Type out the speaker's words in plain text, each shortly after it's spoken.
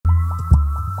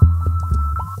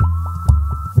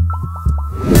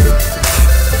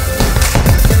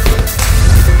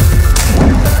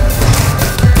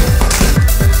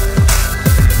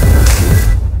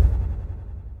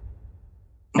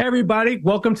everybody.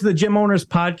 Welcome to the Gym Owners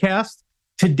Podcast.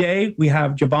 Today, we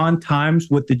have Jovon Times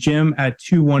with the gym at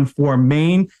 214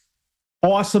 Main.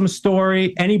 Awesome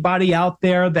story. Anybody out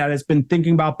there that has been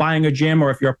thinking about buying a gym,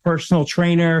 or if you're a personal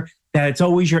trainer, that it's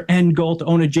always your end goal to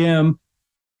own a gym,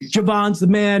 Jovon's the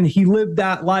man. He lived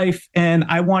that life, and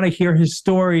I want to hear his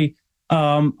story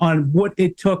on what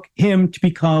it took him to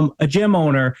become a gym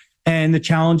owner and the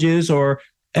challenges, or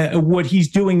what he's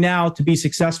doing now to be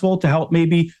successful, to help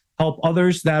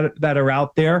others that are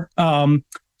out there.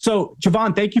 So,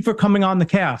 Jovon, thank you for coming on the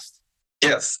cast.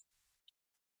 Yes.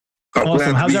 I'm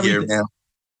glad to be here, man.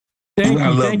 I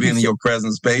love being in your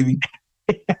presence, baby.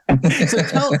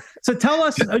 So tell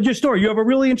us your story. You have a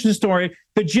really interesting story.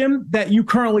 The gym that you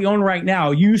currently own right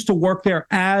now, you used to work there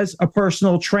as a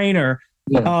personal trainer.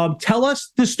 Yeah. Tell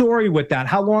us the story with that.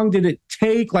 How long did it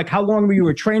take? Like, how long were you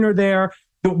a trainer there?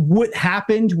 What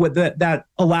happened with that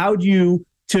allowed you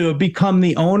to become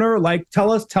the owner? Like, tell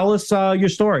us your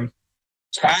story.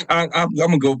 I'm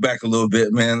gonna go back a little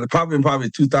bit, man. Probably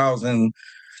 2000.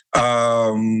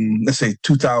 Let's say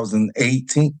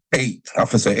 2018. I have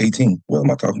to say 18. What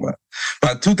am I talking about?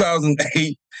 By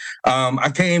 2008,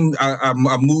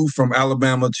 I moved from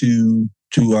Alabama to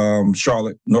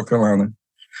Charlotte, North Carolina.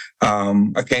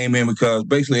 I came in because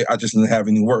basically I just didn't have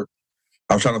any work.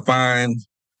 I was trying to find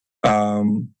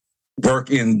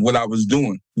work in what I was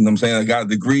doing. You know what I'm saying? I got a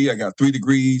degree. I got 3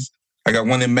 degrees. I got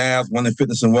one in math, one in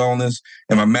fitness and wellness,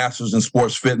 and my master's in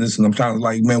sports fitness. And I'm trying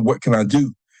to man, what can I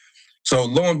do? So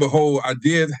lo and behold, I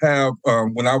did have,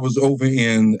 when I was over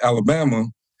in Alabama,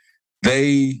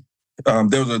 there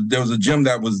was a gym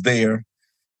that was there,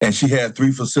 and she had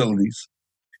 3 facilities.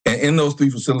 And in those 3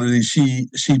 facilities,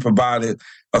 she provided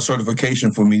a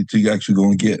certification for me to actually go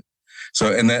and get.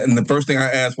 So, and the first thing I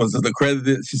asked was, is it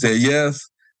accredited? She said, yes.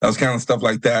 That was kind of stuff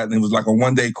like that. And it was like a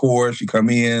 1-day course. You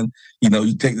come in,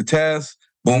 you take the test,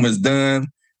 boom, it's done.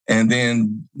 And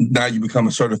then now you become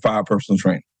a certified personal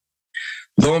trainer.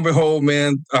 Lo and behold,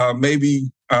 man,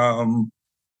 maybe one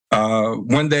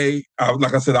day,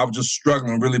 like I said, I was just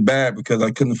struggling really bad because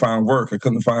I couldn't find work. I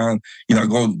couldn't find,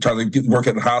 go try to get work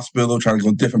at the hospital, try to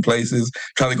go different places,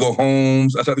 try to go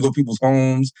homes. I tried to go to people's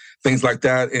homes, things like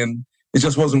that. And it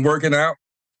just wasn't working out.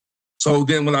 So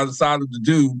then what I decided to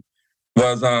do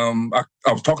was I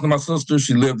was talking to my sister.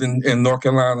 She lived in North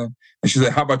Carolina. And she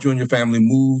said, how about you and your family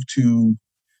move to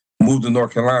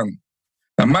North Carolina?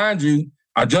 Now, mind you,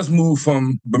 I just moved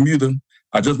from Bermuda,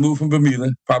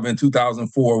 probably in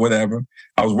 2004 or whatever.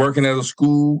 I was working at a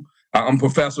school. I'm a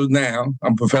professor now.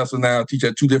 I teach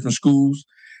at 2 different schools.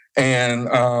 And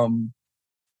I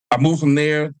moved from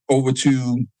there over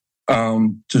to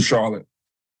Charlotte.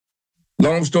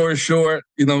 Long story short,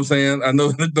 you know what I'm saying? I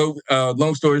know,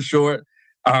 long story short,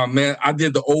 man, I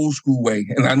did the old school way.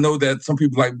 And I know that some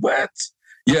people are like, what?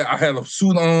 Yeah, I had a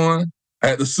suit on. I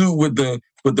had the suit with the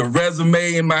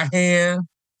resume in my hand,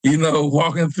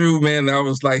 walking through, man. And I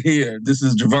was like, here, this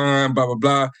is Jovon, blah, blah,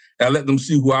 blah. And I let them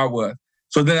see who I was.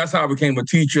 So then that's how I became a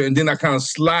teacher. And then I kind of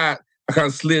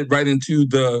slid right into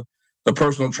the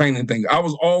personal training thing. I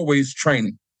was always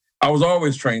training.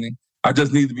 I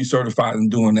just need to be certified in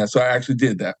doing that. So I actually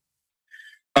did that.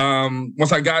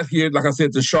 Once I got here, like I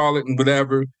said, to Charlotte and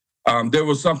whatever, there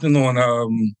was something on,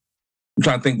 I'm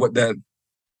trying to think what that,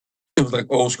 it was like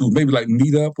old school, maybe like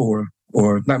Meetup or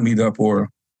not Meetup, or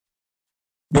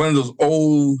one of those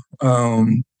old,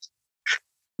 man,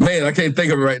 I can't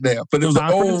think of it right now, but it was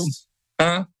an old,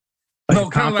 Like no,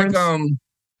 kind of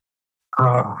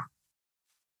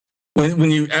like,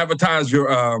 when you advertise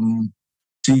your,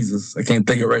 Jesus, I can't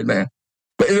think of it right now,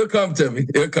 but it'll come to me.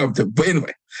 But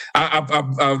anyway,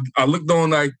 I looked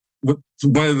on like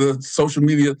one of the social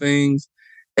media things,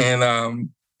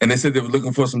 and they said they were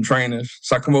looking for some trainers.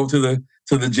 So I come over to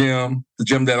the gym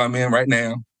that I'm in right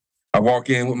now. I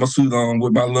walk in with my suit on,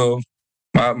 with my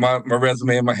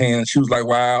resume in my hand. She was like,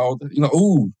 wow,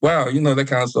 ooh, wow, that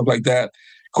kind of stuff like that.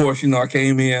 Of course, I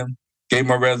came in, gave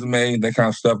my resume, that kind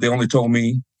of stuff. They only told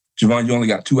me, Jovon, you only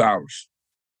got 2 hours.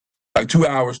 Like 2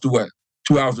 hours to what?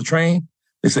 2 hours to train?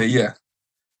 They said, yeah.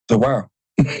 So, wow.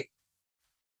 And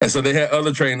so they had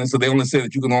other trainers, so they only said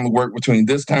that you can only work between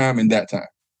this time and that time.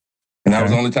 And that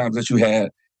was the only times that you had.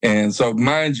 And so,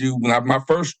 mind you, when my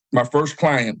first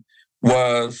client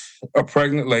was a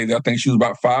pregnant lady. I think she was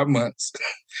about 5 months.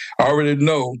 I already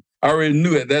knew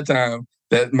at that time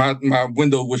that my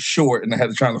window was short, and I had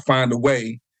to try to find a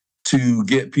way to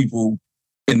get people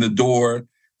in the door,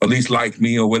 at least like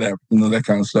me or whatever, that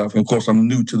kind of stuff. And of course, I'm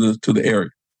new to the area,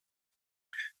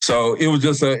 so it was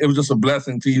just a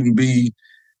blessing to even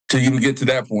get to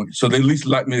that point. So they at least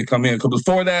liked me to come in, because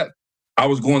before that, I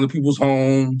was going to people's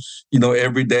homes,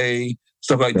 every day,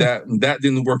 stuff like that. And that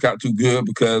didn't work out too good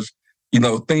because,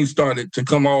 things started to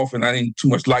come off and I didn't too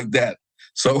much like that.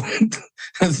 So,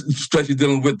 especially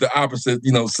dealing with the opposite,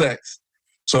 sex.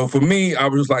 So for me, I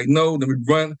was like, no, let me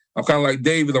run. I'm kind of like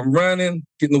David. I'm running,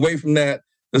 getting away from that.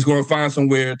 Let's go and find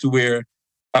somewhere to where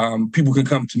people can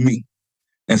come to me.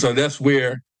 And so that's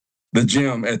where the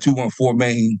gym at 214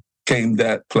 Main came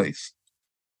that place.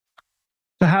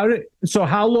 So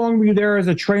how long were you there as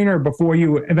a trainer before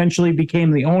you eventually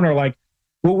became the owner? Like,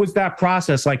 what was that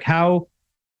process? How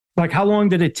long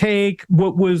did it take?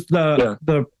 What was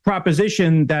the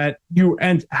proposition that you,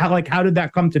 and how did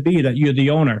that come to be that you're the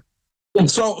owner? And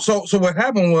so what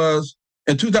happened was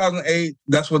in 2008,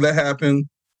 that's when that happened.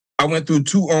 I went through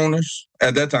two owners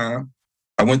at that time.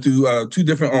 I went through two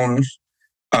different owners.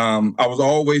 I was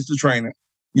always the trainer,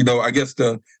 I guess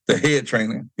the head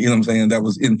trainer, what I'm saying, that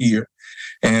was in here.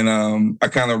 And I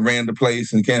kind of ran the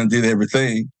place and kind of did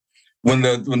everything. When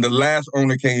the last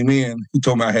owner came in, he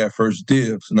told me I had first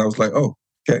dibs. And I was like, oh,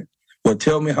 okay. Well,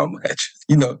 tell me how much.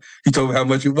 He told me how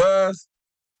much it was.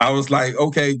 I was like,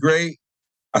 okay, great.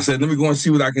 I said, let me go and see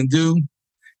what I can do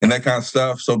and that kind of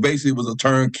stuff. So basically it was a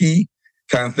turnkey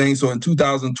kind of thing. So in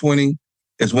 2020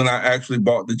 is when I actually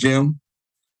bought the gym,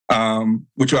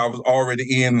 which I was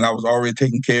already in and I was already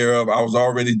taking care of. I was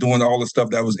already doing all the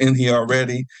stuff that was in here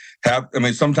already.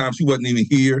 Sometimes he wasn't even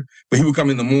here, but he would come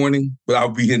in the morning, but I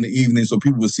would be here in the evening. So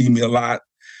people would see me a lot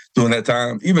during that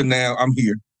time. Even now I'm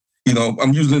here.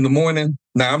 I'm usually in the morning.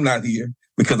 Now I'm not here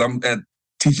because I'm at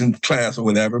teaching class or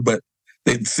whatever, but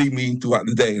they'd see me throughout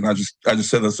the day, and I just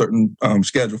set a certain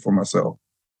schedule for myself.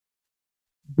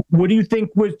 What do you think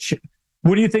was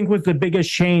the biggest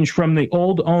change from the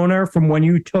old owner from when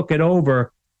you took it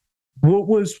over? What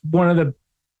was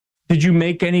did you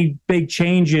make any big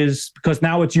changes because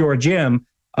now it's your gym?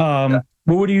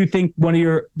 What do you think one of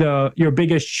your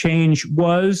biggest change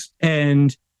was?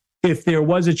 And if there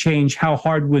was a change, how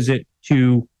hard was it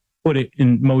to put it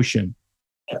in motion?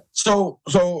 So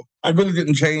I really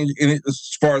didn't change any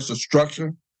as far as the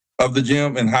structure of the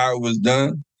gym and how it was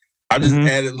done. I just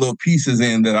added little pieces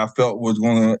in that I felt was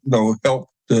going to help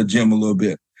the gym a little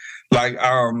bit. Like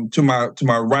to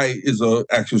my right is a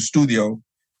actual studio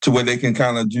to where they can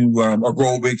kind of do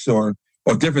aerobics or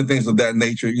different things of that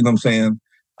nature. You know what I'm saying?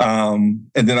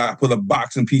 And then I put a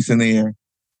boxing piece in there.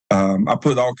 I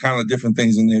put all kind of different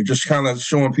things in there, just kind of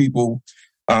showing people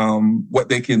what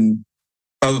they can.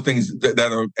 Other things that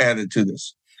are added to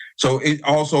this. So it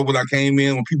also, when I came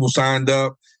in, when people signed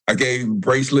up, I gave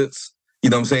bracelets,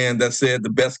 that said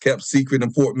the best kept secret in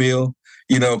Fort Mill.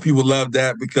 People loved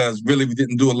that because really we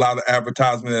didn't do a lot of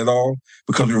advertisement at all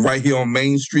because we're right here on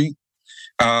Main Street.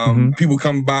 People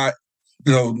come by,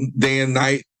 day and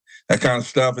night, that kind of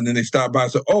stuff. And then they stop by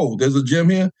and say, oh, there's a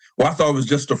gym here? Well, I thought it was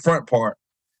just the front part.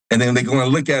 And then they go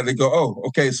and look at it and go, oh,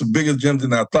 okay, it's a bigger gym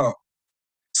than I thought.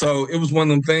 So it was one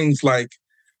of them things like,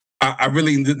 I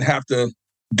really didn't have to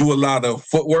do a lot of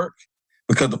footwork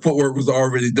because the footwork was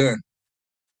already done.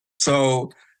 So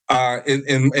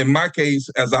in my case,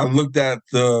 as I looked at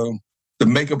the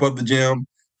makeup of the gym,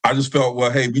 I just felt, well,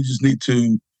 hey, we just need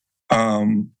to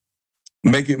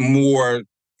make it more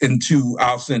into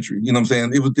our century. You know what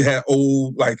I'm saying? It had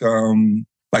old like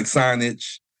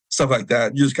signage, stuff like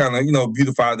that. You just kind of,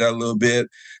 beautified that a little bit.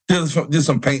 Did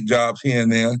some paint jobs here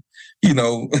and there.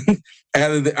 I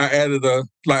added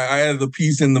a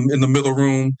piece in the middle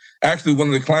room. Actually, one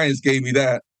of the clients gave me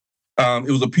that. It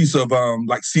was a piece of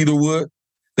like cedar wood.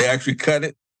 They actually cut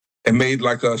it and made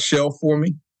like a shelf for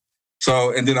me.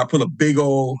 So, and then I put a big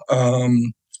old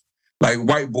like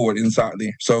whiteboard inside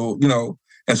there. So,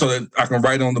 and so that I can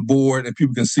write on the board and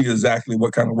people can see exactly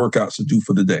what kind of workouts to do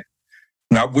for the day.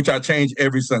 Now, which I change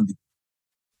every Sunday.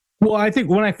 Well, I think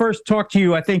when I first talked to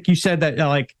you, I think you said that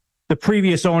the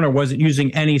previous owner wasn't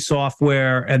using any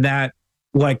software and that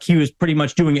he was pretty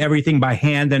much doing everything by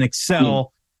hand in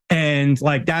Excel. And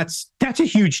that's a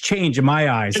huge change in my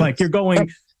eyes. You're going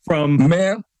from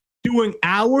doing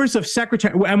hours of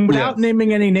secretary and without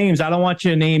naming any names. I don't want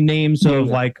you to name names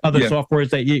of other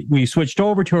softwares that we switched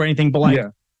over to or anything.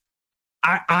 But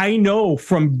I know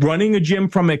from running a gym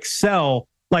from Excel,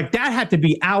 that had to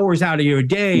be hours out of your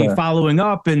day following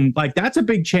up. And that's a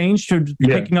big change to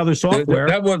picking other software.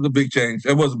 That was a big change.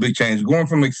 That was a big change. Going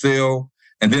from Excel,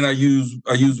 and then I used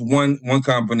one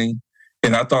company,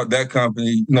 and I thought that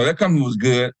company was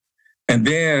good. And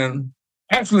then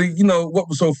actually, what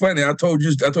was so funny, I told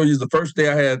you the first day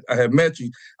I had met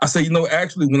you, I said,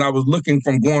 actually when I was looking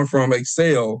going from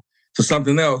Excel to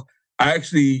something else, I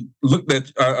actually looked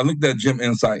at Gym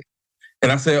Insight.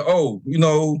 And I said, oh,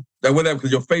 that whatever,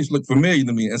 because your face looked familiar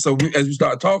to me. And so as you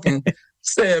start talking,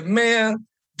 said, man,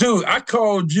 dude, I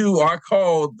called you or I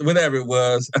called whatever it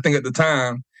was, I think at the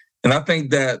time. And I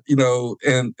think that,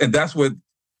 and that's what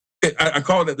I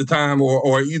called at the time,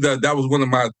 or either that was one of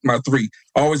my three.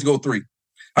 I always go three.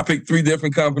 I pick three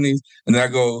different companies and then I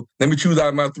go, let me choose out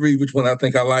of my three, which one I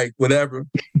think I like, whatever.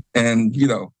 And,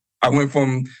 I went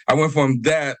from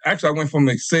that. Actually, I went from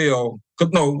Excel.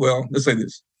 No, well, let's say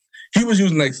this. He was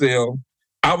using Excel.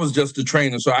 I was just a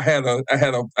trainer. So I had a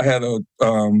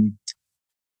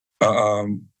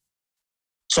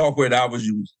software that I was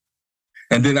using.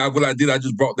 And then what I did, I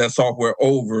just brought that software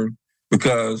over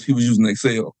because he was using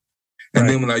Excel. And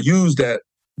then when I used that,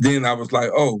 then I was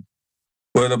like, oh,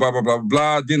 well, blah, blah, blah,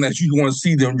 blah. Then as you want to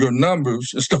see your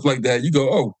numbers and stuff like that, you go,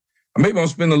 oh, maybe I'm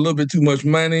spending a little bit too much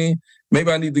money. Maybe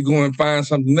I need to go and find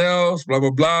something else, blah,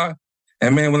 blah, blah.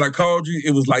 And man, when I called you,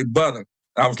 it was like butter.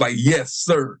 I was like, yes,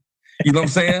 sir. You know what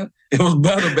I'm saying? It was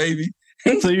butter, baby.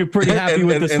 So you're pretty happy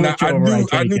with the switch over.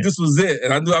 I knew this was it.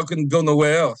 And I knew I couldn't go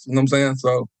nowhere else. You know what I'm saying?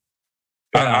 So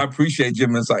I appreciate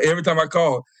Jim. It's like every time I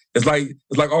call, it's like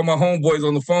all my homeboys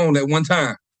on the phone at one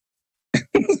time.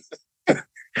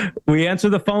 We answer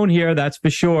the phone here, that's for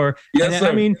sure. Yes, sir.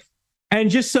 I mean, and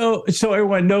just so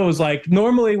everyone knows, like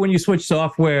normally when you switch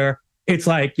software, it's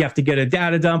like you have to get a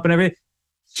data dump and everything.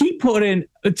 He put in,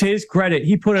 to his credit,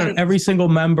 he put in every single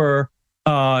member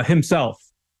himself.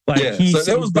 Like so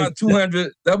that was about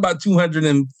 200. That was about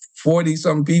 240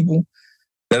 some people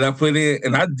that I put in,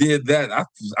 and I did that.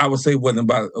 I would say what,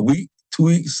 about a week, 2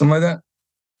 weeks, something like that.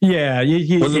 Yeah,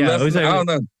 it was like, I don't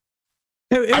know.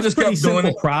 It I just kept doing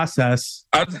it. Process.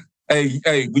 Hey,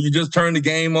 when you just turn the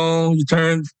game on,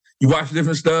 you watch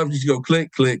different stuff. You just go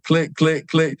click, click, click, click,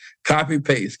 click, copy,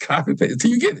 paste until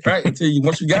you get it right.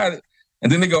 Once you got it,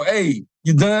 and then they go, hey,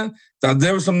 you done? So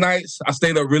there were some nights I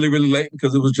stayed up really, really late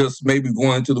because it was just maybe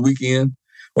going to the weekend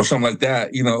or something like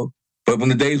that, But when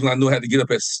the days when I knew I had to get up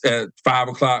at 5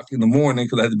 o'clock in the morning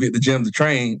because I had to be at the gym to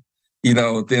train,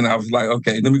 then I was like,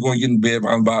 okay, let me go and get in bed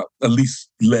around about at least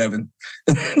 11.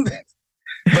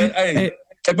 But hey,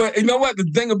 but you know what? The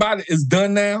thing about it is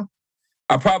done now.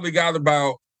 I probably got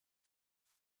about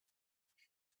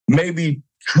maybe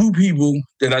 2 people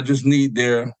that I just need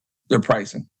their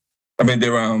pricing. I mean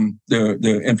their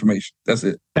information. That's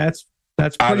it. That's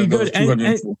pretty good.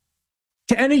 And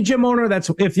to any gym owner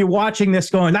if you're watching this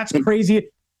going, that's crazy.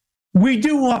 We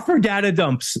do offer data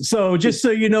dumps. So just so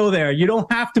you know you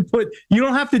don't have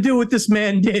to do what this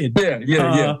man did.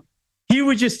 Yeah. He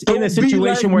was just in a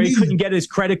situation where he couldn't get his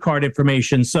credit card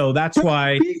information. So that's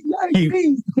why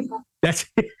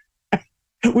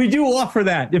we do offer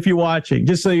that if you're watching,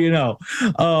 just so you know.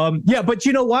 But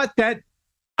you know what?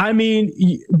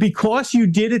 Because you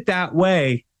did it that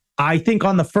way, I think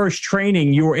on the first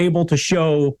training, you were able to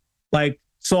show like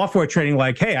software training,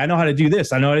 like, hey, I know how to do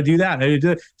this. I know how to do that.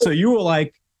 So you were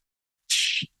like,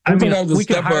 we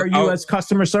can hire you as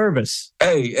customer service.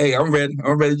 Hey, I'm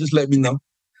ready. Just let me know.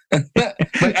 But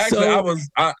actually,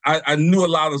 I knew a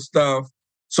lot of stuff,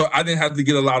 so I didn't have to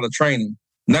get a lot of training.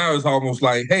 Now it's almost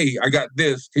like, hey, I got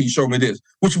this. Can you show me this?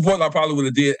 Which is what I probably would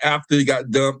have did after it got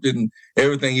dumped and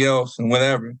everything else and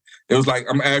whatever. It was like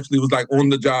it was like on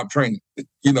the job training.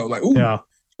 Like, ooh,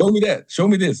 show me that, show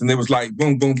me this, and it was like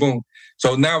boom, boom, boom.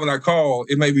 So now when I call,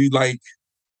 it may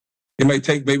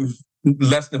take maybe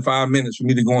less than 5 minutes for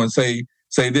me to go and say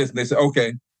this, and they say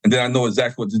okay, and then I know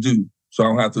exactly what to do, so I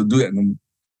don't have to do that no more.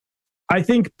 I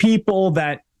think people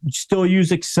that still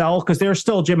use Excel, because there are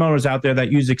still gym owners out there that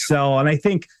use Excel. And I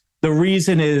think the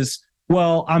reason is,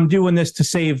 well, I'm doing this to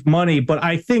save money. But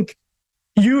I think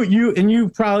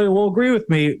you probably will agree with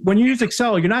me. When you use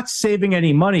Excel, you're not saving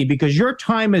any money because your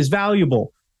time is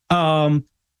valuable. I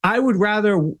would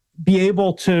rather be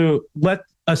able to let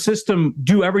a system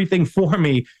do everything for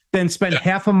me than spend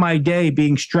half of my day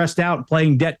being stressed out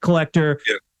playing debt collector.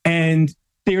 Yeah. And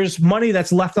there's money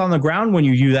that's left on the ground when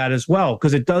you do that as well,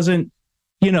 because it doesn't,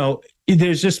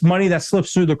 there's just money that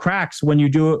slips through the cracks when you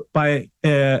do it by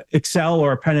Excel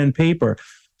or pen and paper.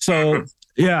 So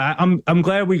yeah, I'm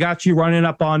glad we got you running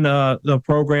up on the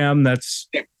program that's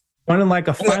running like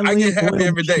a friendly. I get happy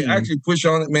every day. I actually push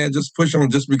on it, man. Just push on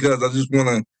just because I just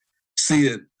want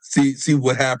to see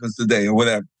what happens today or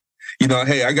whatever.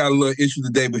 Hey, I got a little issue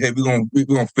today, but hey, we're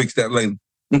gonna fix that later.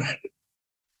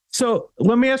 So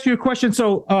let me ask you a question.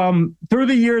 So through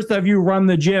the years that you run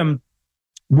the gym,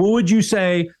 what would you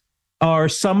say are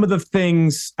some of the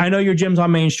things? I know your gym's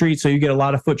on Main Street, so you get a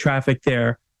lot of foot traffic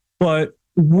there, but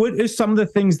what is some of the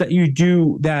things that you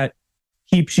do that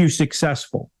keeps you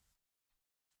successful?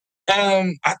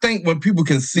 I think when people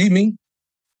can see me,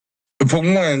 for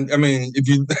one, I mean,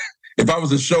 if I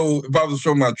was to show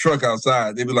my truck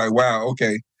outside, they'd be like, wow,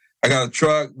 okay, I got a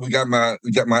truck. We got my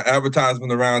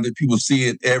advertisement around it. People see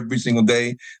it every single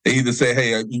day. They either say,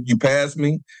 "Hey, you passed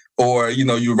me," or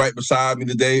you're right beside me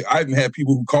today. I even had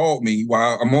people who called me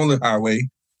while I'm on the highway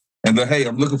and they're, "Hey,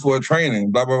 I'm looking for a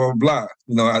training." Blah blah blah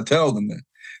blah. I tell them that.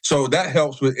 So that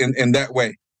helps with in that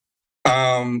way.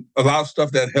 A lot of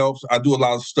stuff that helps. I do a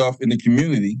lot of stuff in the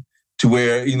community to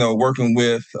where working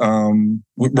with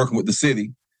the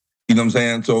city. You know what I'm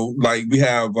saying? So like we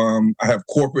have I have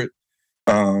corporate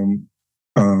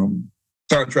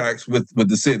contracts with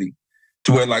the city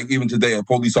to where like even today a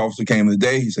police officer came in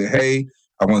today. He said, "Hey,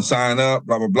 I want to sign up,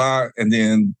 blah blah blah," and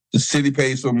then the city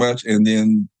pays so much, and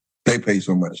then they pay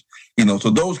so much. So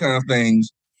those kind of things,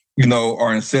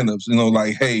 are incentives.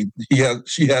 Like, hey, he has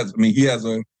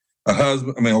a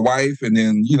husband, a wife, and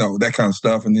then that kind of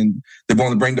stuff, and then they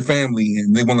want to bring the family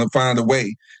in. They want to find a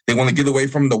way. They want to get away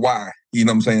from the why. You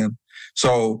know what I'm saying?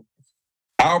 So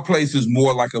our place is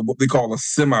more like what they call a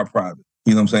semi-private.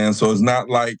 You know what I'm saying? So it's not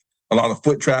like a lot of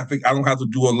foot traffic. I don't have to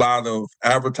do a lot of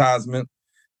advertisement.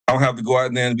 I don't have to go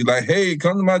out there and be like, "Hey,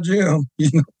 come to my gym."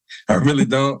 I really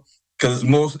don't, because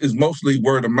it's mostly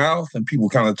word of mouth, and people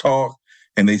kind of talk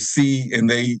and they see, and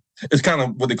it's kind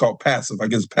of what they call passive. I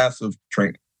guess passive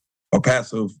training or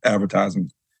passive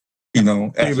advertisement.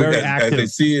 As they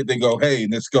see it, they go, "Hey,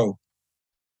 let's go."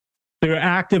 You're an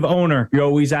active owner. You're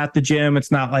always at the gym.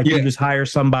 It's not like you just hire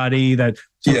somebody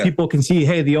people can see,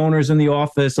 hey, the owner's in the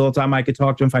office all the time. I could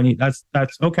talk to him if I need. That's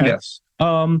okay. Yes.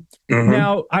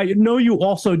 Now, I know you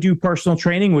also do personal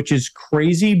training, which is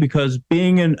crazy because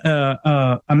being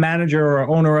a manager or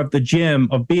owner of the gym,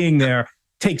 of being there,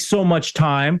 takes so much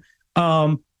time.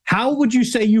 How would you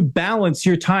say you balance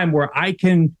your time where I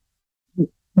can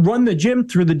run the gym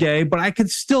through the day, but I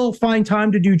could still find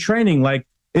time to do training? Like,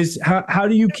 how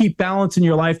do you keep balance in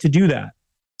your life to do that?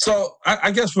 So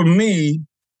I guess for me,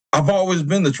 I've always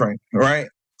been the trainer, right?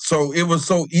 So it was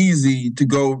so easy to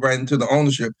go right into the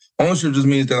ownership. Ownership just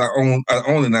means that I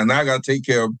own it now. Now I got to take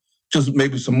care of just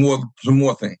maybe some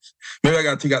more things. Maybe I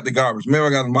got to take out the garbage. Maybe I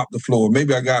got to mop the floor.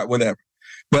 Maybe I got whatever.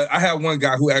 But I have one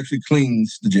guy who actually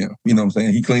cleans the gym. You know what I'm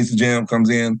saying? He cleans the gym, comes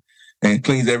in and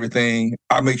cleans everything.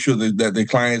 I make sure that the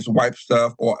clients wipe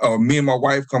stuff, or me and my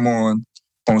wife come on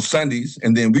Sundays,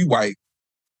 and then we wipe.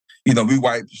 We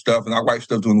wipe stuff, and I wipe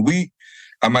stuff during the week.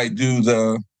 I might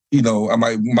do I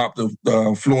might mop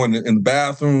the floor in the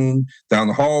bathroom, down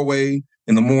the hallway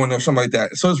in the morning, or something like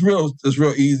that. So it's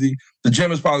real easy. The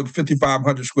gym is probably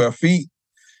 5,500 square feet.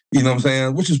 You know what I'm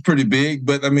saying? Which is pretty big,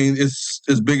 but I mean, it's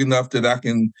big enough that I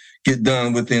can get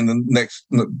done within the next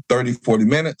 30, 40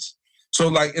 minutes. So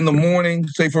like in the morning,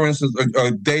 say for instance,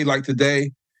 a day like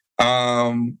today,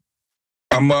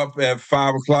 I'm up at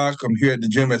 5 o'clock. I'm here at the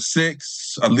gym at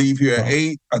 6. I leave here at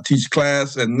 8. I teach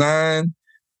class at 9,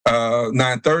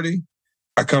 9:30.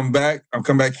 I come back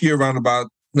here around about,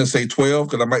 let's say 12,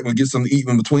 because I might want to get something to eat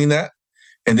in between that.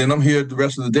 And then I'm here the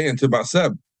rest of the day until about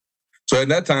 7. So at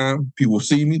that time, people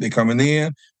see me. They coming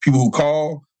in. People who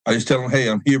call, I just tell them, "Hey,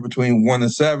 I'm here between 1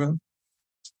 and 7.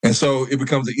 And so it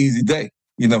becomes an easy day,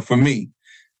 for me.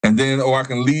 And then, or I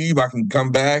can leave, I can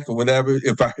come back or whatever.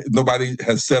 If nobody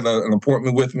has set an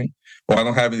appointment with me, or I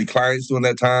don't have any clients during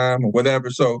that time or whatever.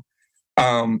 So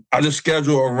I just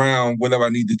schedule around whatever I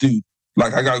need to do.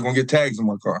 Like I got to go get tags in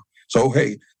my car. So,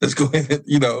 hey, let's go ahead.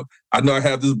 I know I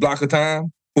have this block of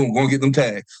time. Boom, go and get them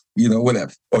tags,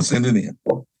 whatever, or send it in.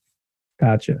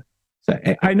 Gotcha. So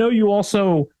I know you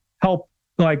also help,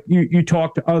 like you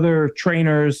talk to other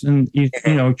trainers and you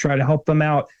try to help them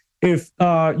out. If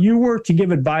you were to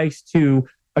give advice to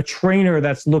a trainer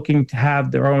that's looking to have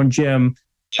their own gym,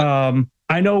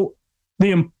 I know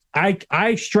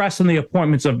I stress on the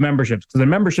appointments of memberships, because the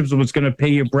memberships is what's going to pay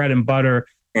your bread and butter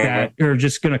that you're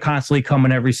just going to constantly come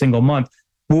in every single month.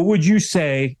 What would you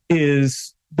say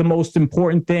is the most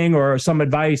important thing, or some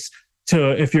advice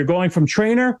to, if you're going from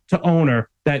trainer to owner,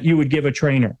 that you would give a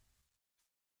trainer?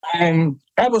 I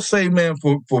would say, man,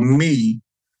 for me,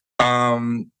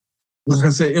 like I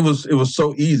said, it was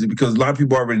so easy because a lot of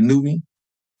people already knew me.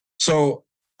 So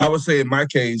I would say in my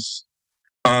case,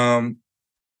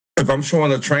 if I'm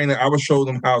showing a trainer, I would show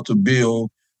them how to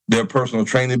build their personal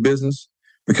training business,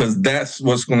 because that's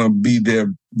what's going to be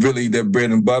their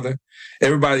bread and butter.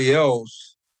 Everybody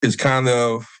else is kind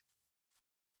of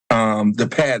the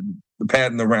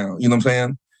padding around, you know what I'm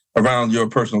saying, around your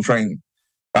personal training.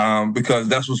 Because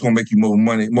that's what's going to make you more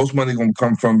money. Most money is going to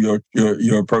come from your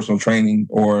personal training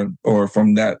or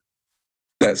from that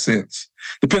sense.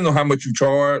 Depending on how much you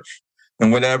charge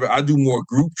and whatever. I do more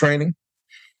group training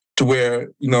to where,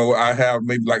 I have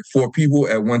maybe like 4 people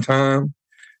at one time.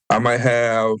 I might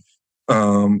have,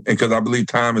 because I believe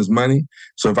time is money.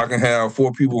 So if I can have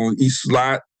 4 people on each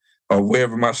slot, or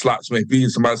wherever my slots may be.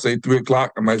 Somebody say 3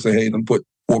 o'clock, I might say, hey, let me put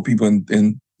 4 people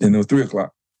in 3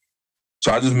 o'clock.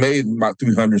 So I just made about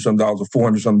 $300 some dollars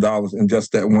or $400 some dollars in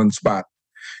just that one spot,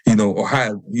 or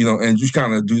higher, and just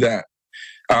kind of do that.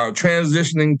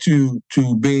 Transitioning to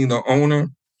being the owner,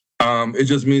 it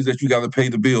just means that you got to pay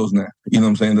the bills now. You know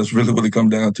what I'm saying? That's really what it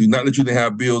comes down to. Not that you didn't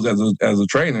have bills as a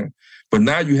trainer, but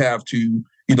now you have to,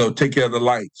 take care of the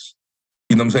lights.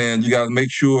 You know what I'm saying? You got to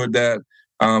make sure that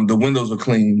the windows are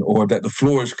clean, or that the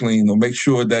floor is clean, or make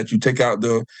sure that you take out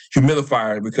the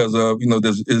humidifier because of,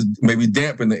 there's maybe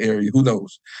damp in the area. Who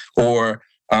knows? Or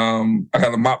I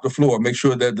got to mop the floor, make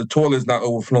sure that the toilet's not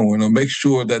overflowing, or make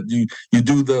sure that you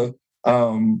do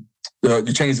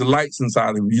you change the lights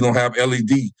inside of it. You don't have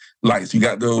LED lights. You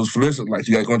got those fluorescent lights.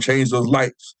 You got to go change those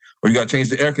lights. Or you got to change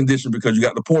the air conditioner because you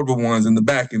got the portable ones in the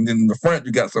back, and then in the front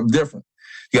you got something different.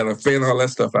 You got to fan all that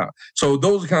stuff out. So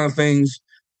those are kind of things,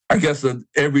 I guess, the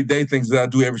everyday things that I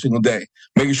do every single day.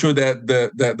 Making sure that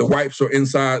the wipes are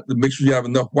inside, to make sure you have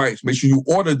enough wipes. Make sure you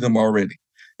ordered them already.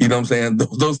 You know what I'm saying?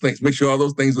 Those things. Make sure all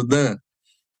those things are done,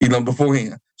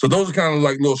 beforehand. So those are kind of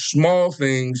like little small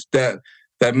things that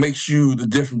makes you the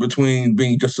difference between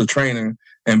being just a trainer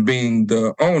and being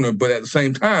the owner. But at the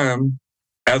same time,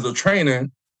 as a trainer,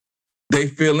 they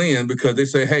fill in because they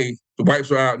say, hey, the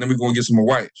wipes are out, and then we're going to get some more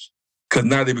wipes. Because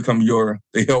now they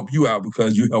help you out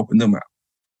because you're helping them out.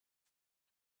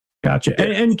 Gotcha.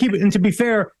 And to be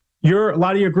fair, a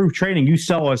lot of your group training, you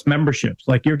sell as memberships,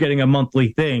 like you're getting a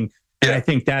monthly thing. Yeah. And I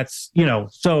think that's,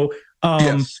 so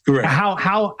yes, correct.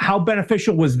 How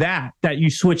beneficial was that you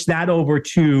switched that over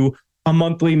to a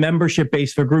monthly membership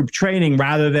base for group training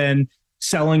rather than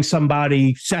selling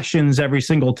somebody sessions every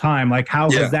single time? Like, how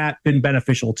has that been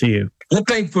beneficial to you? I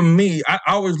think for me, I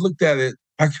always looked at it,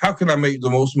 how can I make the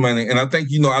most money? And I think,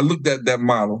 I looked at that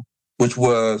model, which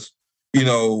was,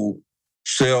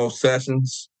 sell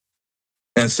sessions.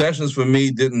 And sessions for me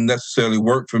didn't necessarily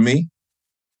work for me,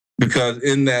 because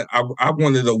in that I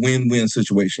wanted a win-win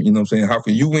situation. You know what I'm saying? How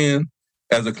can you win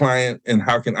as a client, and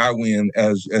how can I win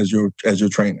as your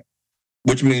trainer?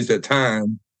 Which means that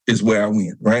time is where I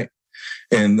win, right?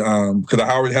 And because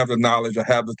I already have the knowledge, I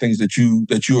have the things that you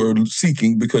are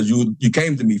seeking because you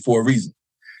came to me for a reason.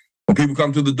 When people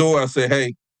come to the door, I say,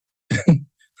 hey,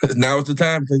 now is the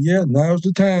time. Because, now is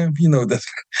the time.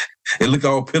 It look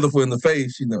all pitiful in the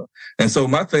face, And so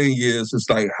my thing is, it's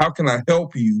like, how can I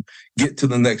help you get to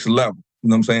the next level? You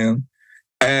know what I'm saying?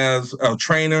 As a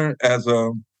trainer, as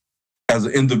an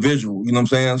individual, you know what I'm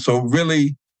saying? So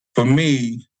really, for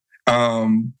me,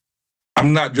 I'm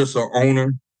not just an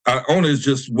owner. Owner is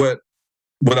just what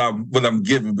I'm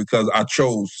given because I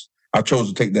chose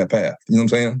to take that path. You know what I'm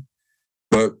saying?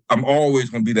 But I'm always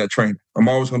going to be that trainer. I'm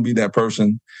always going to be that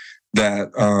person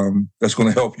that's going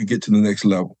to help you get to the next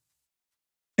level.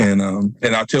 And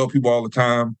I tell people all the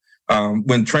time,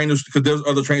 when trainers, because there's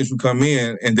other trainers who come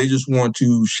in and they just want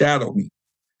to shadow me.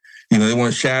 They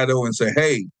want to shadow and say,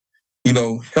 hey,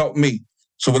 help me.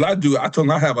 So what I do, I tell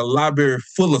them I have a library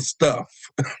full of stuff.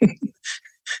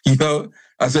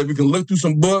 I said, we can look through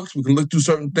some books, we can look through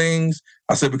certain things.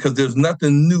 I said, because there's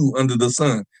nothing new under the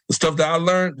sun. The stuff that I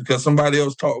learned, because somebody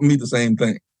else taught me the same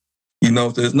thing.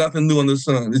 There's nothing new under the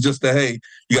sun. It's just that, hey,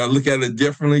 you got to look at it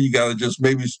differently. You got to just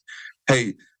maybe,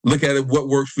 hey, look at it, what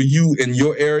works for you in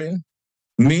your area.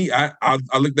 Me, I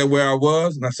looked at where I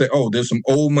was and I said, oh, there's some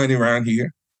old money around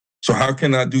here. So how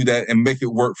can I do that and make it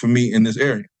work for me in this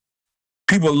area?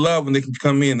 People love when they can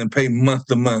come in and pay month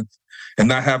to month and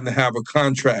not having to have a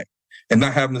contract and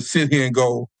not having to sit here and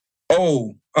go,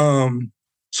 oh, how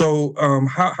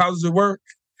does it work?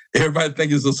 Everybody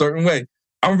thinks it's a certain way.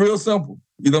 I'm real simple.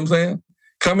 You know what I'm saying?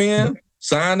 Come in,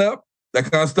 sign up,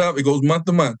 that kind of stuff. It goes month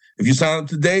to month. If you sign up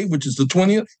today, which is the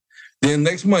 20th, then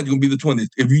next month you're going to be the 20th.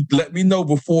 If you let me know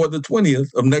before the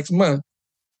 20th of next month,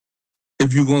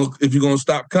 if you're gonna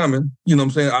stop coming, you know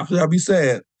what I'm saying? I'll be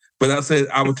sad. But I said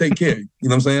I would take care of you, you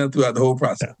know what I'm saying, throughout the whole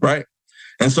process, right?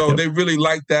 And so they really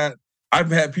like that.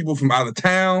 I've had people from out of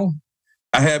town.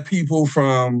 I had people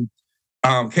from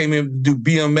came in to do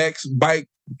BMX, bike,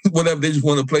 whatever. They just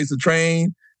want a place to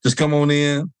train. Just come on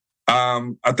in.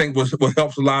 I think what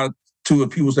helps a lot too,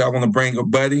 if people say I want to bring a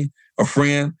buddy, a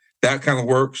friend, that kind of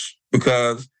works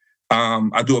because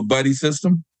I do a buddy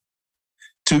system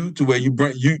too, to where you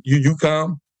bring you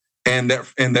come. And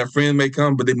that friend may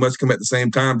come, but they must come at the same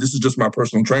time. This is just my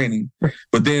personal training.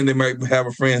 But then they might have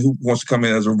a friend who wants to come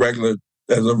in as a regular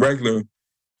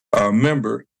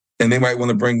member, and they might want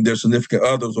to bring their significant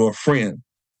others or a friend.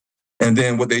 And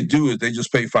then what they do is they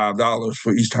just pay $5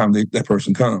 for each time that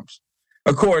person comes.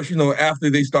 Of course, after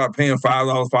they start paying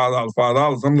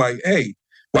 $5, I'm like, hey,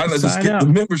 why not just get the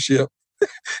membership?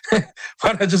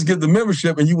 why not just get the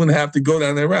membership and you wouldn't have to go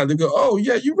down there around? They go, oh,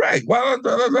 yeah, you're right. Why not?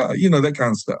 That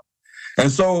kind of stuff.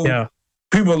 And so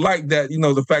people like that,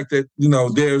 the fact that,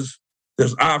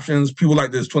 there's options. People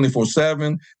like this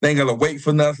 24/7. They ain't got to wait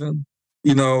for nothing.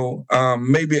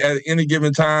 Maybe at any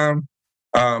given time,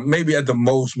 maybe at the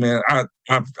most, man, I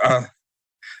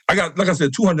got, like I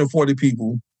said, 240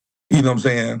 people, you know what I'm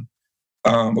saying?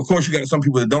 Of course, you got some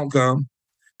people that don't come.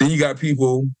 Then you got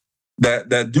people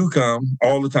that do come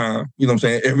all the time, you know what I'm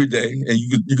saying, every day, and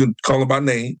you can call them by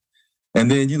name.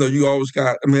 And then, you always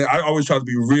got, I always try to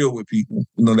be real with people,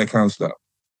 that kind of stuff.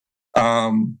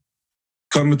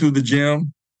 Coming through the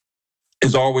gym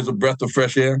is always a breath of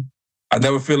fresh air. I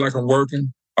never feel like I'm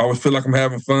working. I always feel like I'm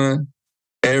having fun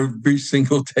every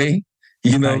single day,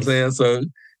 you know what I'm saying? So,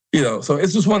 so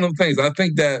it's just one of those things. I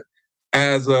think that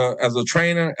as a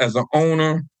trainer, as an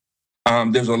owner,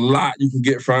 there's a lot you can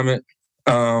get from it.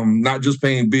 Not just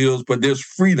paying bills, but there's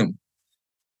freedom.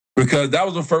 Because that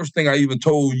was the first thing I even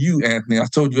told you, Anthony. I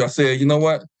told you, I said, you know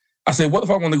what? I said, what if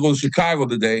I want to go to Chicago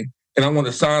today and I want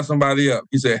to sign somebody up?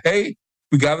 He said, hey,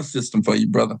 we got a system for you,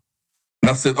 brother. And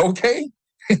I said, okay,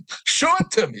 show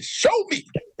it to me.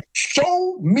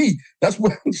 Show me. That's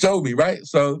what he showed me, right?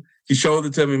 So he showed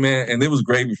it to me, man, and it was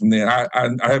gravy from there. I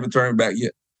haven't turned back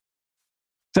yet.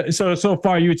 So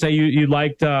far, you would say you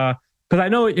liked, because I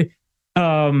know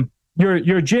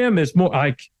your gym is more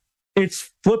like,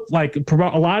 it's flipped. Like a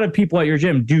lot of people at your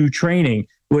gym do training,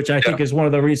 which I think is one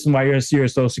of the reasons why you're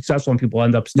so successful and people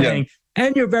end up staying. Yeah.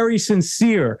 And you're very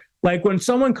sincere. Like when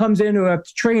someone comes into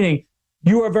training,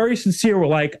 you are very sincere. We're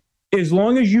like, as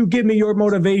long as you give me your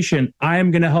motivation, I am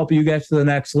going to help you get to the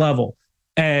next level.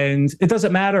 And it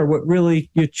doesn't matter what really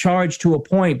you charge to a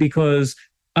point, because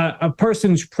a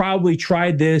person's probably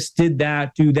tried this, did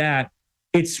that, do that.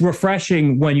 It's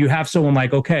refreshing when you have someone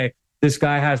like, okay, this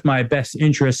guy has my best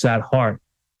interests at heart.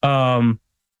 I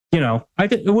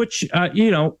think, which,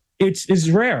 it's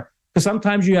rare, because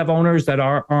sometimes you have owners that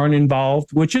aren't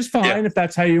involved, which is fine if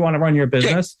that's how you want to run your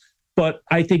business. Yeah. But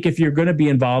I think if you're going to be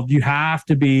involved, you have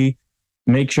to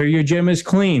make sure your gym is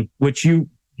clean, which you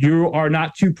are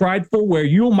not too prideful where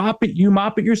you mop it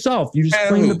yourself. You just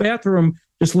cleaned the bathroom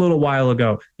just a little while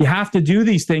ago. You have to do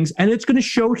these things, and it's going to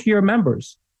show to your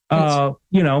members, and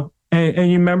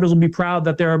your members will be proud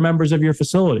that they're members of your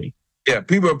facility. Yeah,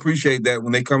 people appreciate that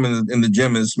when they come in the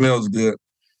gym and it smells good.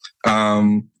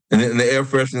 And the air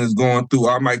freshener is going through.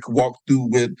 I might walk through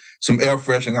with some air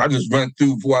freshener. I just run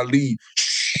through before I leave.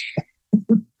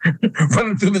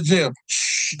 Running through the gym,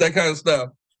 that kind of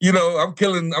stuff. I'm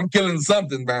killing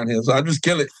something down here, so I just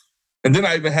kill it. And then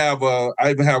I even have one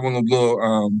of those little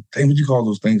what do you call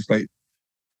those things, like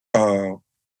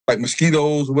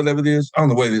mosquitoes or whatever it is. I don't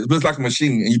know what it is, but it's like a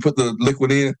machine, and you put the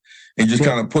liquid in and you just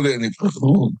kind of pull it,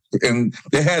 and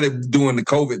they had it doing the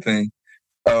COVID thing.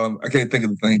 I can't think of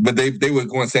the thing, but they would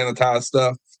go and sanitize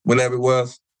stuff, whatever it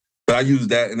was. But I use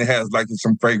that, and it has like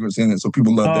some fragrance in it, so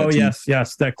people love that. Oh,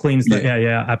 yes, that cleans.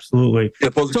 Yeah, absolutely. It's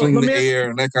supposed to clean the air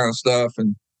and that kind of stuff.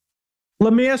 And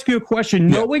let me ask you a question.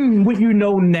 Knowing what you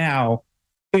know now,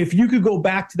 if you could go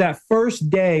back to that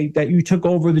first day that you took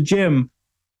over the gym,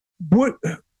 what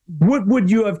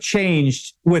would you have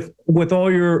changed with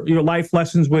all your life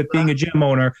lessons with being a gym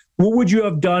owner? What would you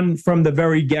have done from the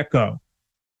very get-go?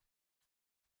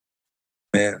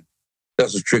 Man,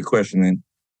 that's a trick question, man.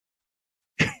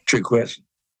 Trick question.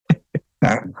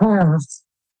 Nah,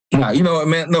 you know what,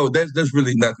 man? No, there's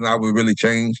really nothing I would really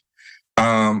change.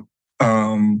 Only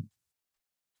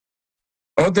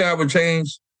thing I would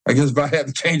change, I guess if I had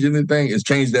to change anything, is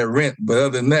change that rent. But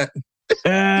other than that,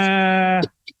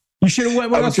 you should have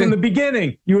went with us from the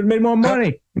beginning. You would have made more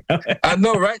money. I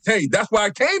know, right? Hey, that's why I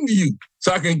came to you,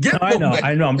 so I can get more money.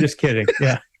 I know. I'm just kidding.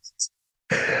 Yeah.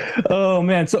 Oh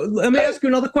man. So let me ask you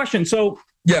another question. So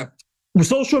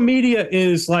social media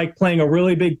is like playing a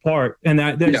really big part, and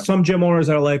there's some gym owners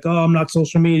that are like, "Oh, I'm not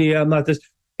social media. I'm not this."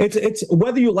 It's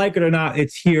whether you like it or not,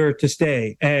 it's here to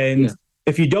stay. And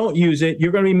if you don't use it,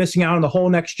 you're going to be missing out on the whole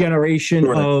next generation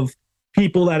of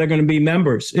people that are going to be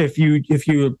members. If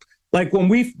you like when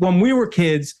we were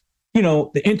kids,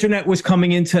 the internet was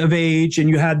coming into age, and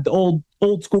you had the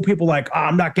old school people like, "Oh,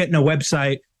 I'm not getting a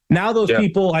website." Now those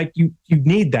people, like, you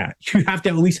need that. You have to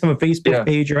at least have a Facebook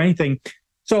page or anything.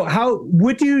 So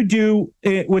what do you do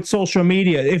with social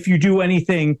media? If you do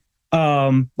anything,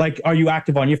 like, are you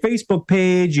active on your Facebook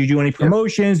page? Do you do any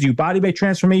promotions? Do you body weight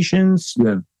transformations?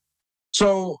 Yeah.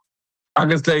 So I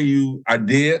can tell you I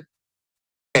did,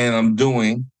 and I'm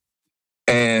doing,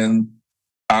 and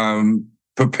I'm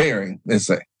preparing, let's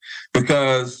say,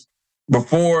 because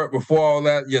before all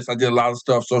that, yes, I did a lot of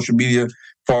stuff, social media, as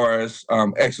far as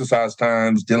exercise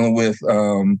times, dealing with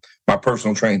my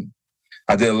personal training.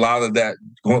 I did a lot of that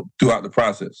throughout the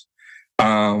process,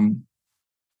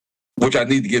 which I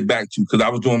need to get back to because I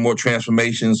was doing more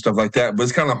transformation, stuff like that. But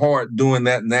it's kind of hard doing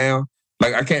that now.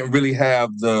 Like I can't really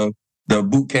have the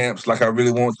boot camps like I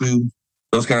really want to,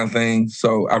 those kind of things.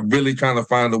 So I'm really trying to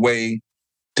find a way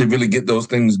to really get those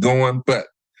things going. But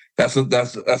that's a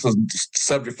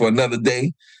subject for another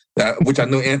day, which I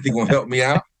know Anthony gonna help me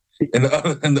out. And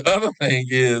the other thing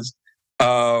is,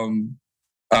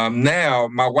 now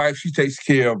my wife, she takes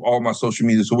care of all my social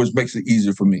media, so which makes it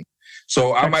easier for me.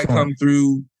 So I might come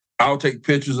through. I'll take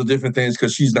pictures of different things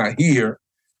because she's not here,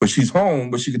 but she's home.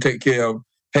 But she can take care of.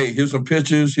 Hey, here's some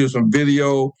pictures. Here's some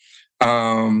video.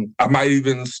 I might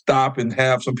even stop and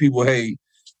have some people. Hey,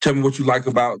 tell me what you like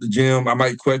about the gym. I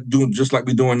might do it just like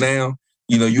we're doing now.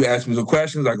 You know, you ask me some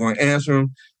questions, I'm going to answer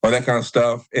them, or that kind of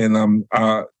stuff. And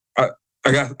I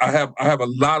have a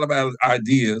lot of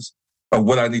ideas of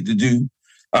what I need to do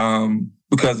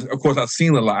because, of course, I've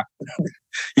seen a lot.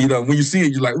 You know, when you see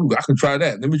it, you're like, ooh, I can try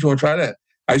that. Let me try that.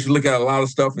 I used to look at a lot of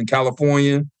stuff in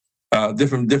California,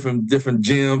 different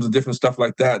gyms and different stuff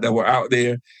like that were out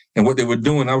there and what they were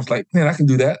doing. I was like, man, I can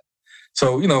do that.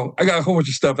 So, you know, I got a whole bunch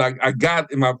of stuff I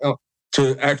got in my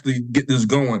to actually get this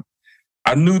going.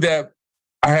 I knew that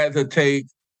I had to take,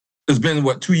 it's been,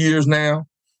 2 years now?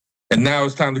 And now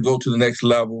it's time to go to the next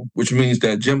level, which means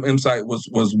that Gym Insight was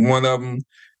one of them.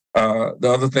 The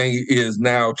other thing is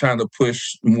now trying to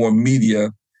push more media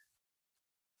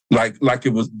like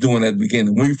it was doing at the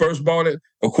beginning. When we first bought it,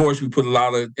 of course, we put a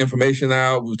lot of information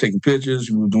out. We were taking pictures.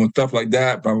 We were doing stuff like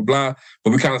that, blah, blah, blah.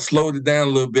 But we kind of slowed it down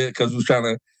a little bit because we're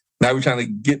trying to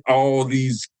get all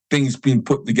these things being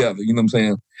put together. You know what I'm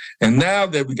saying? And now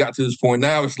that we got to this point,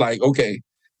 now it's like, okay,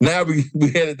 now we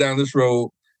headed down this road.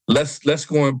 Let's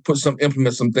go and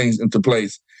implement some things into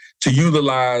place to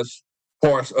utilize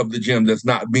parts of the gym that's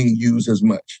not being used as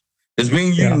much. It's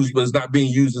being used, but it's not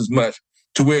being used as much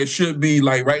to where it should be.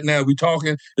 Like right now, we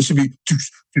talking, it should be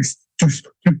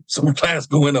some class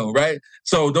going on, right?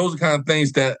 So those are kind of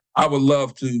things that I would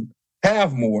love to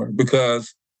have more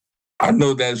because I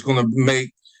know that it's going to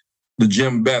make the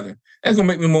gym better. And it's going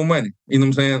to make me more money. You know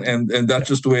what I'm saying? And that's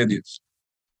just the way it is.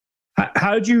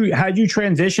 How'd you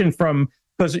transition from,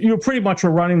 because you pretty much were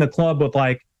running the club with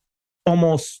like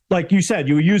almost, like you said,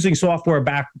 you were using software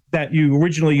back that you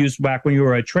originally used back when you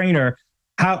were a trainer.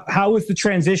 How was the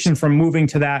transition from moving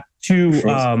to that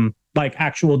to like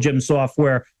actual gym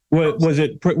software? Was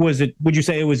it, would you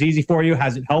say it was easy for you?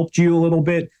 Has it helped you a little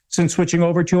bit since switching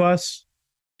over to us?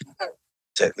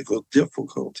 Technical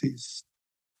difficulties.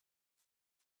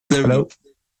 Hello?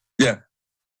 Yeah.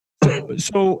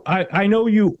 So I know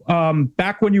you,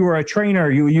 back when you were a trainer,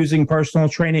 you were using personal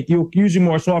training, you were using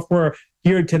more software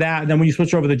geared to that. And then when you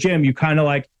switched over to the gym, you kind of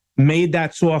like made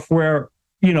that software,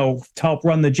 you know, to help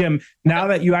run the gym. Now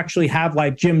that you actually have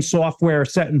like gym software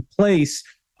set in place,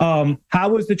 how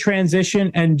was the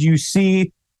transition? And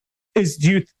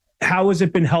how has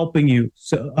it been helping you?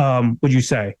 So, would you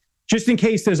say? Just in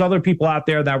case there's other people out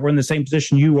there that were in the same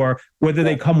position you are, whether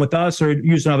they come with us or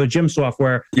use another gym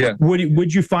software,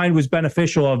 would you find was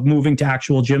beneficial of moving to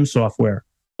actual gym software?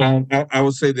 I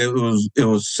would say that it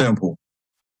was simple,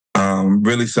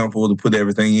 really simple to put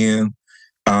everything in.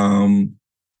 I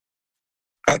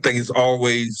think it's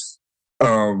always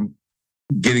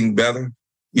getting better.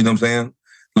 You know what I'm saying?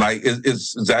 Like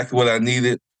it's exactly what I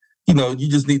needed. You know, you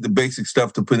just need the basic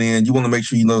stuff to put in. You want to make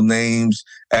sure you know names,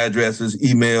 addresses,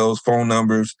 emails, phone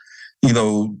numbers. You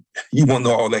know, you want to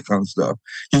know all that kind of stuff.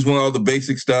 You just want all the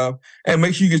basic stuff and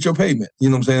make sure you get your payment. You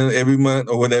know what I'm saying? Every month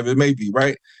or whatever it may be,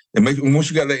 right? And once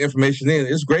you got that information in,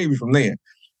 it's gravy from there.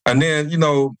 And then, you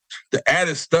know, the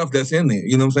added stuff that's in there,